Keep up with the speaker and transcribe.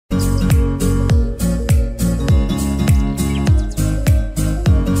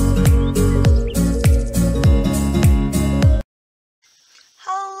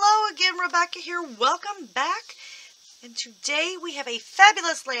welcome back. And today we have a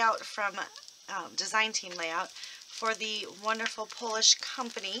fabulous layout from Design Team Layout for the wonderful Polish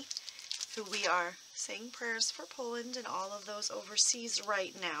company who we are saying prayers for Poland and all of those overseas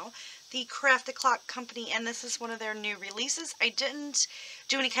right now. The Craft the Clock company, and this is one of their new releases. I didn't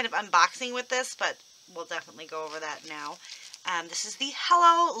do any kind of unboxing with this, but we'll definitely go over that now. This is the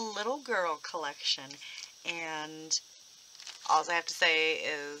Hello Little Girl collection, and all I have to say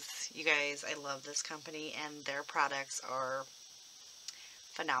is, you guys, I love this company and their products are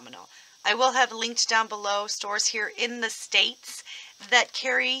phenomenal. I will have linked down below stores here in the States that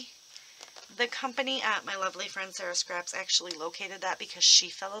carry the company. My lovely friend Sarah Scraps actually located that because she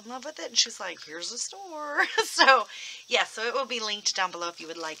fell in love with it and she's like, here's a store. So yeah, so it will be linked down below if you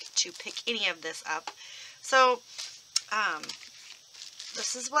would like to pick any of this up. So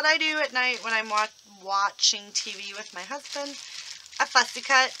this is what I do at night when I'm watching TV with my husband. A fussy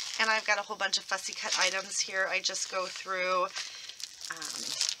cut, and I've got a whole bunch of fussy cut items here. I just go through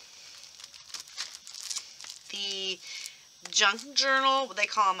the junk journal. They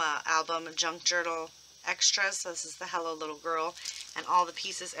call them an album, junk journal extras. So this is the Hello Little Girl and all the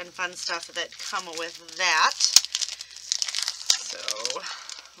pieces and fun stuff that come with that. So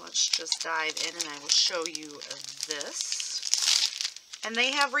let's just dive in and I will show you this. And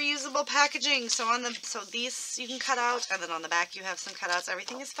they have reusable packaging, so these you can cut out, and then on the back you have some cutouts.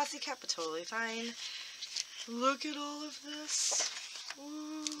 Everything is fussy cut, but totally fine. Look at all of this.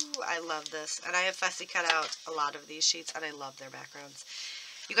 Ooh, I love this. And I have fussy cut out a lot of these sheets, and I love their backgrounds.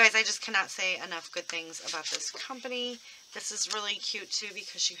 You guys, I just cannot say enough good things about this company. This is really cute, too,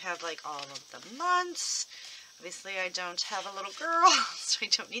 because you have, like, all of the months. Obviously, I don't have a little girl, so I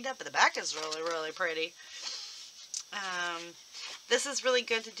don't need that, but the back is really, really pretty. This is really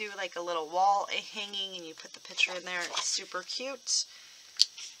good to do like a little wall hanging and you put the picture in there. It's super cute.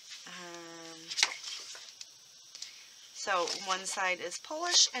 So one side is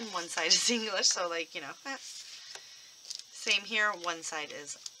Polish and one side is English. So like, you know, same here. One side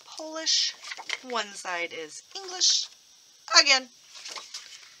is Polish, one side is English again.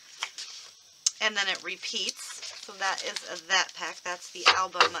 And then it repeats. So that is that pack. That's the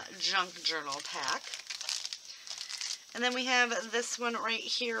album junk journal pack. And then we have this one right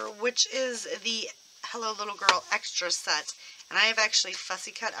here, which is the Hello Little Girl extra set. And I have actually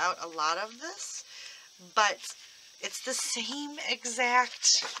fussy cut out a lot of this, but it's the same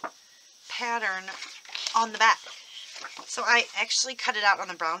exact pattern on the back. So I actually cut it out on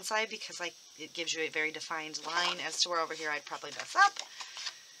the brown side because like it gives you a very defined line as to where over here I'd probably mess up.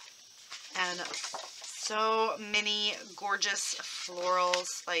 And so many gorgeous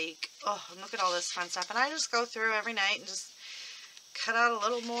florals, like, oh, look at all this fun stuff. And I just go through every night and just cut out a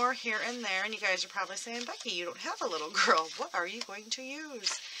little more here and there. And you guys are probably saying, Becky, you don't have a little girl. What are you going to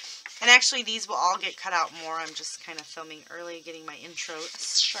use? And actually, these will all get cut out more. I'm just kind of filming early, getting my intro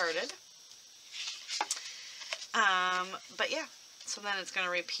started. But yeah, so then it's going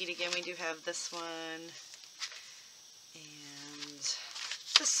to repeat again. We do have this one and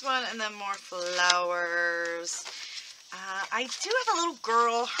this one, and then more flowers. I do have a little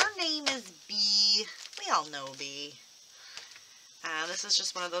girl. Her name is Bee. We all know Bee. This is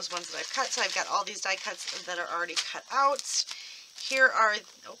just one of those ones that I've cut. So I've got all these die cuts that are already cut out. Here are,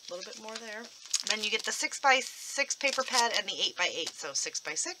 oh, a little bit more there. Then you get the 6x6 paper pad and the 8x8. So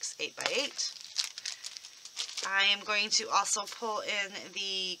 6x6, 8x8. I am going to also pull in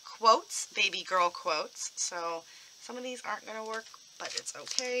the quotes, baby girl quotes. So some of these aren't going to work, but it's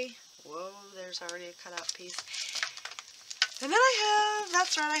okay. Whoa, there's already a cutout piece. And then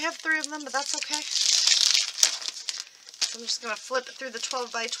that's right, I have 3 of them, but that's okay. So I'm just going to flip through the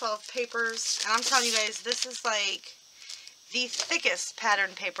 12x12 papers. And I'm telling you guys, this is like the thickest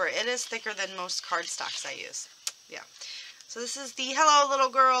pattern paper. It is thicker than most cardstocks I use. Yeah. So this is the Hello Little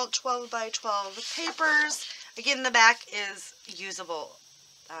Girl 12x12 papers. Again, the back is usable.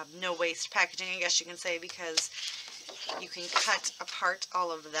 No waste packaging, I guess you can say, because you can cut apart all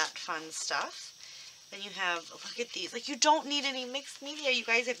of that fun stuff. Then you have, look at these. Like, you don't need any mixed media, you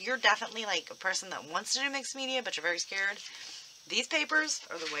guys. If you're definitely, like, a person that wants to do mixed media, but you're very scared, these papers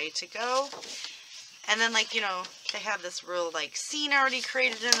are the way to go. And then, like, you know, they have this real, like, scene already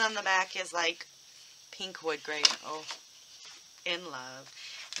created, and on the back is, like, pink wood grain. Oh, in love.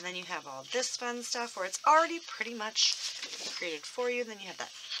 And then you have all this fun stuff where it's already pretty much created for you. Then you have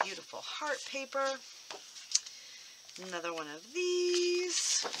that beautiful heart paper. Another one of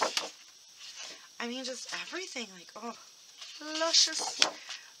these. I mean, just everything. Like, oh, luscious.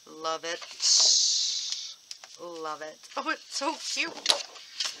 Love it. Love it. Oh, it's so cute.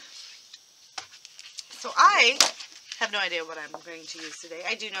 So I have no idea what I'm going to use today.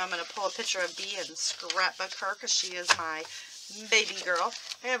 I do know I'm going to pull a picture of Bee and scrapbook her because she is my baby girl.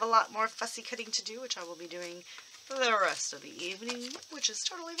 I have a lot more fussy cutting to do, which I will be doing for the rest of the evening, which is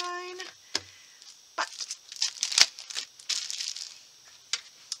totally fine. But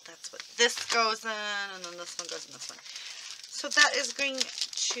that's what this goes in, and then this one goes in this one. So that is going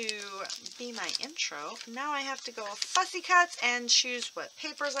to be my intro. Now I have to go fussy cuts and choose what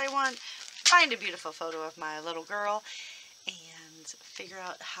papers I want, find a beautiful photo of my little girl, and figure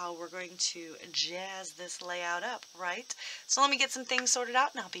out how we're going to jazz this layout up, right? So let me get some things sorted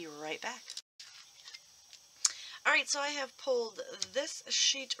out and I'll be right back. Alright, so I have pulled this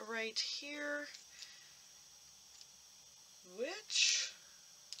sheet right here, which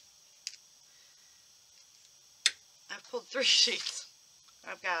I've pulled 3 sheets.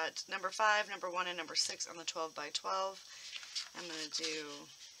 I've got number 5, number 1, and number 6 on the 12 by 12. I'm going to do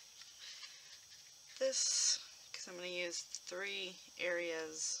this because I'm going to use 3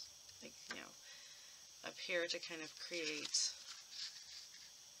 areas, like, you know, up here to kind of create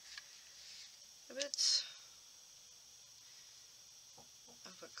a bit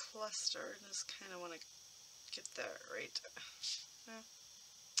of a cluster. Just kind of want to get that right.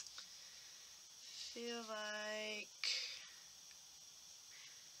 Feel like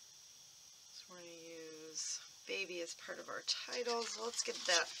we're going to use baby as part of our title, so let's get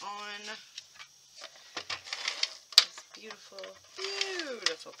that on this beautiful,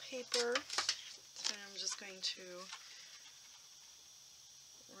 beautiful paper. So I'm just going to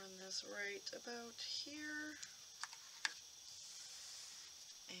run this right about here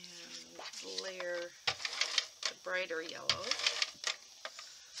and layer the brighter yellow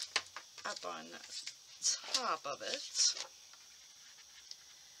up on top of it.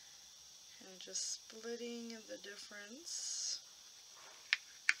 And just splitting the difference.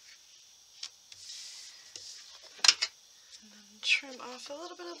 And then trim off a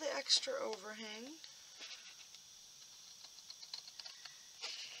little bit of the extra overhang.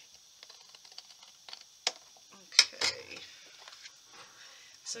 Okay.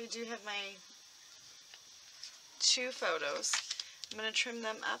 So I do have my 2 photos. I'm going to trim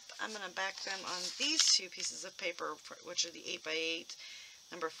them up. I'm going to back them on these 2 pieces of paper, which are the 8x8.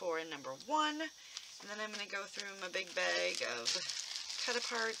 Number 4 and number 1, and then I'm going to go through my big bag of cut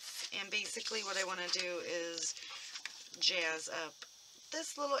aparts, and basically what I want to do is jazz up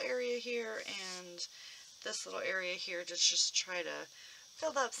this little area here and this little area here to just try to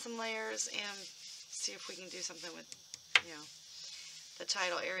fill up some layers and see if we can do something with, you know, the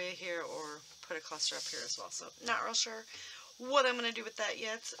title area here, or put a cluster up here as well. So not real sure what I'm going to do with that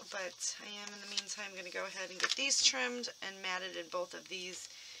yet, but I am in the meantime going to go ahead and get these trimmed and matted in both of these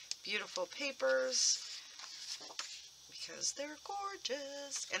beautiful papers because they're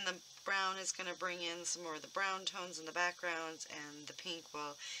gorgeous. And the brown is going to bring in some more of the brown tones in the background, and the pink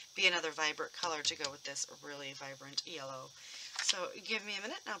will be another vibrant color to go with this really vibrant yellow. So give me a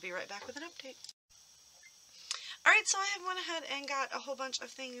minute and I'll be right back with an update. Alright, so I have went ahead and got a whole bunch of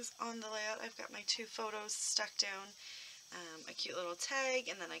things on the layout. I've got my 2 photos stuck down. A cute little tag,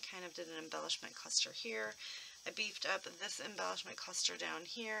 and then I kind of did an embellishment cluster here. I beefed up this embellishment cluster down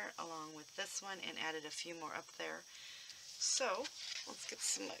here along with this one and added a few more up there. So let's get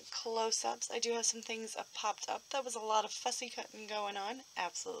some close-ups. I do have some things popped up. That was a lot of fussy cutting going on.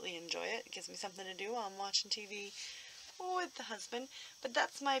 Absolutely enjoy it. It gives me something to do while I'm watching TV with the husband. But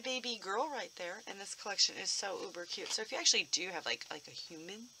that's my baby girl right there, and this collection is so uber cute. So if you actually do have like a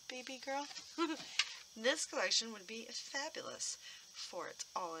human baby girl, this collection would be fabulous for it,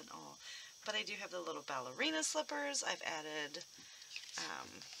 all in all. But I do have the little ballerina slippers. I've added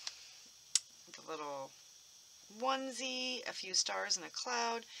the little onesie, a few stars and a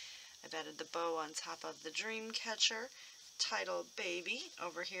cloud. I've added the bow on top of the dream catcher, titled baby.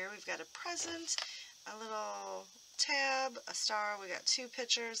 Over here we've got a present, a little tab, a star. We got 2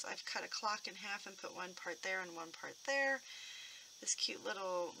 pictures. I've cut a clock in half and put one part there and one part there. This cute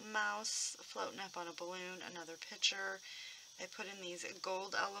little mouse floating up on a balloon, another picture. I put in these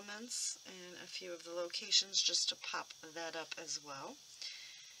gold elements in a few of the locations just to pop that up as well.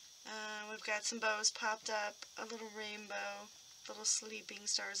 We've got some bows popped up, a little rainbow, little sleeping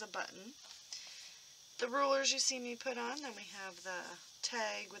stars, a button. The rulers you see me put on, then we have the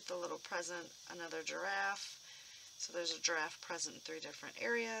tag with the little present, another giraffe. So there's a giraffe present in 3 different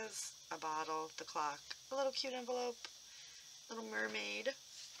areas, a bottle, the clock, a little cute envelope, little mermaid.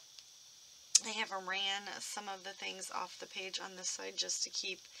 I have ran some of the things off the page on this side just to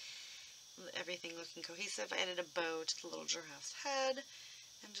keep everything looking cohesive. I added a bow to the little giraffe's head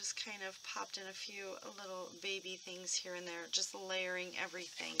and just kind of popped in a few little baby things here and there, just layering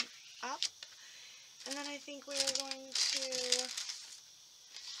everything up. And then I think we are going to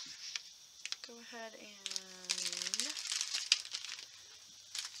go ahead and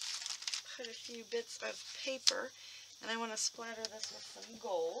put a few bits of paper, and I want to splatter this with some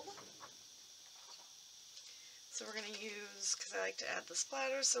gold. So we're going to use, because I like to add the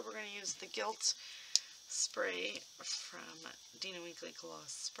splatter, so we're going to use the Gilt spray from Dina Wakley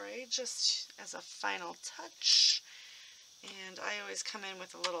Gloss Spray just as a final touch. And I always come in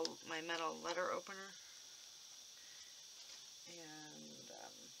with my metal letter opener and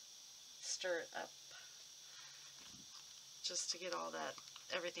stir it up just to get all that,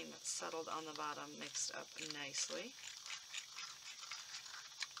 everything that's settled on the bottom mixed up nicely.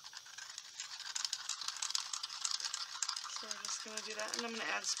 So we're just going to do that, and I'm going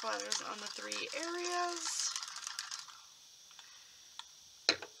to add splatters on the 3 areas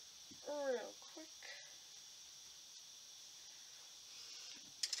real quick.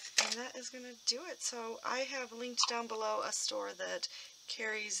 And that is going to do it. So I have linked down below a store that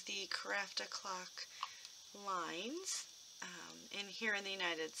carries the Craft-A-Clock lines in here in the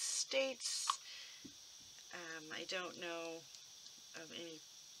United States. I don't know of any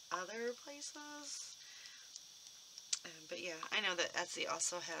other places. But yeah, I know that Etsy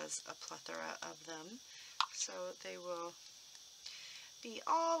also has a plethora of them. So they will be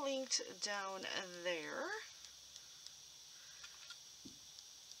all linked down there.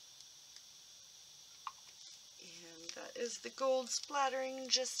 And that is the gold splattering,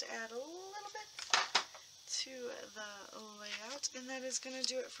 just to add a little bit to the layout. And that is going to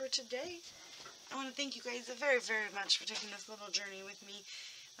do it for today. I want to thank you guys very, very much for taking this little journey with me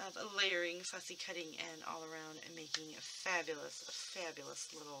of layering, fussy cutting, and all around and making fabulous, fabulous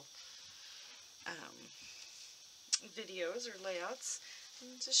little videos or layouts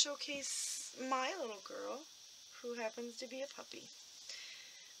to showcase my little girl who happens to be a puppy.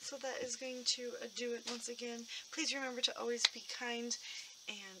 So that is going to do it once again. Please remember to always be kind,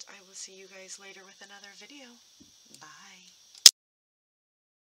 and I will see you guys later with another video.